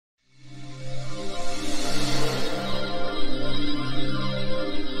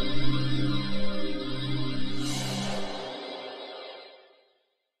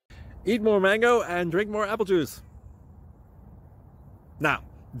Eat more mango and drink more apple juice. Now,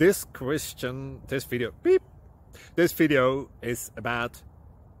 this video is about...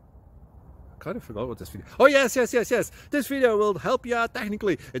 I kind of forgot what this video... Oh, yes. This video will help you out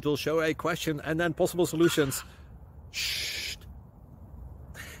technically. It will show a question and then possible solutions. Shh.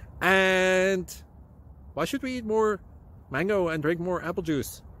 And why should we eat more mango and drink more apple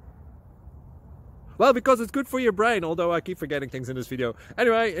juice? Well, because it's good for your brain, although I keep forgetting things in this video.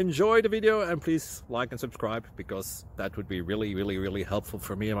 Anyway, enjoy the video and please like and subscribe, because that would be really, really, really helpful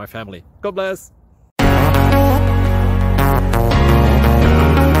for me and my family. God bless.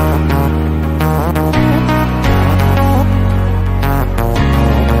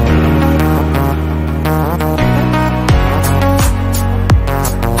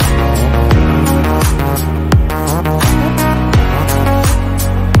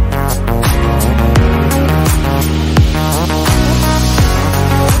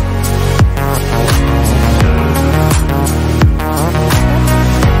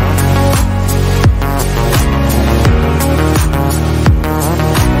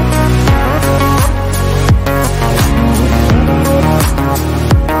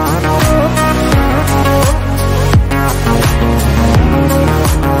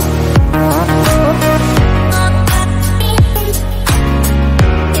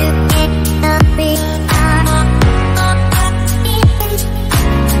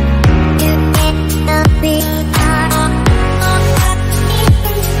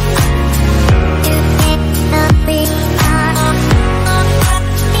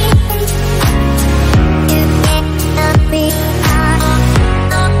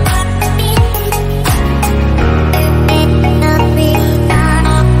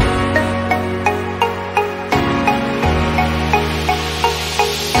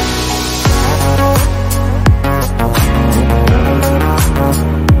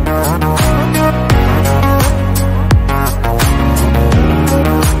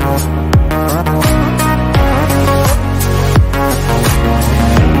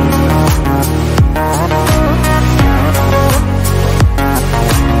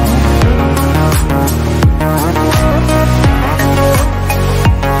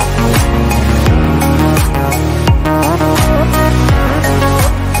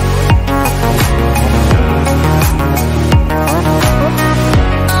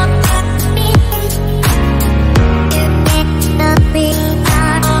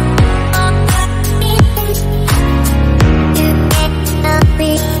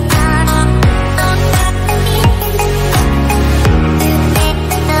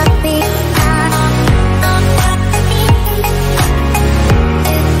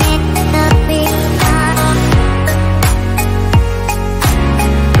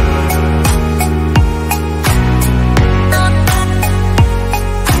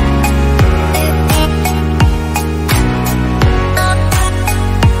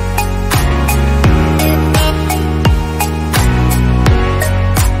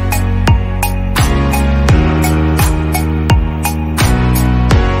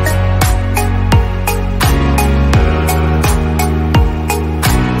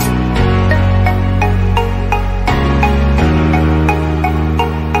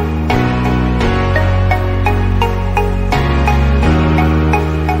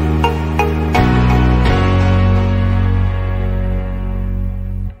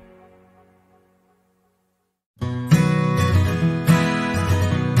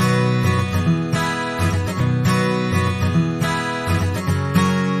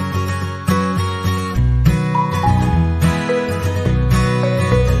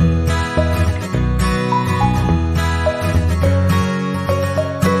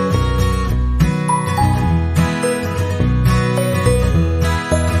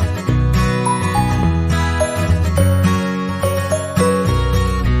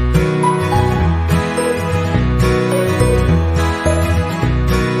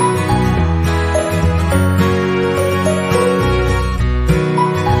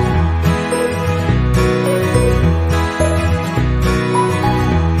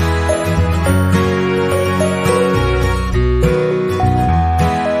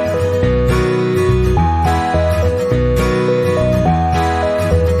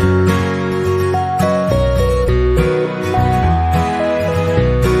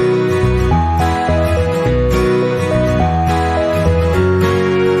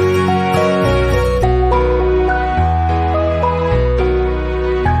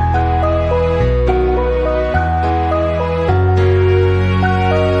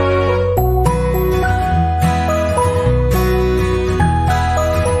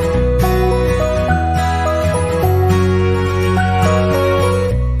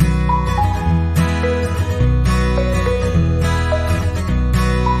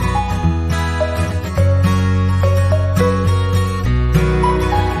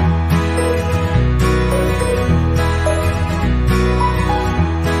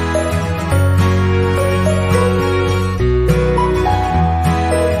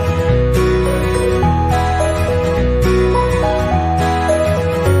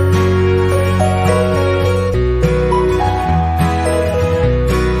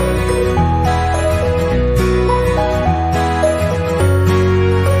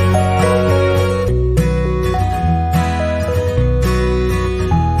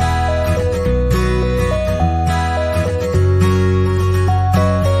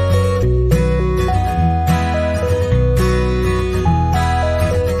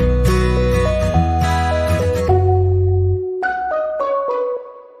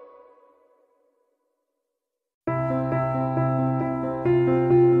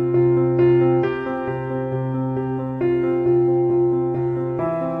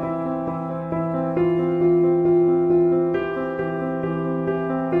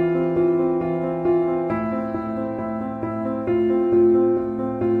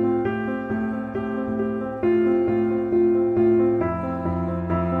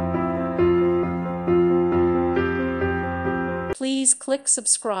 Please click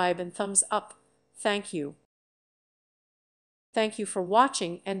subscribe and thumbs up. Thank you. Thank you for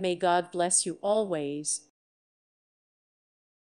watching, and may God bless you always.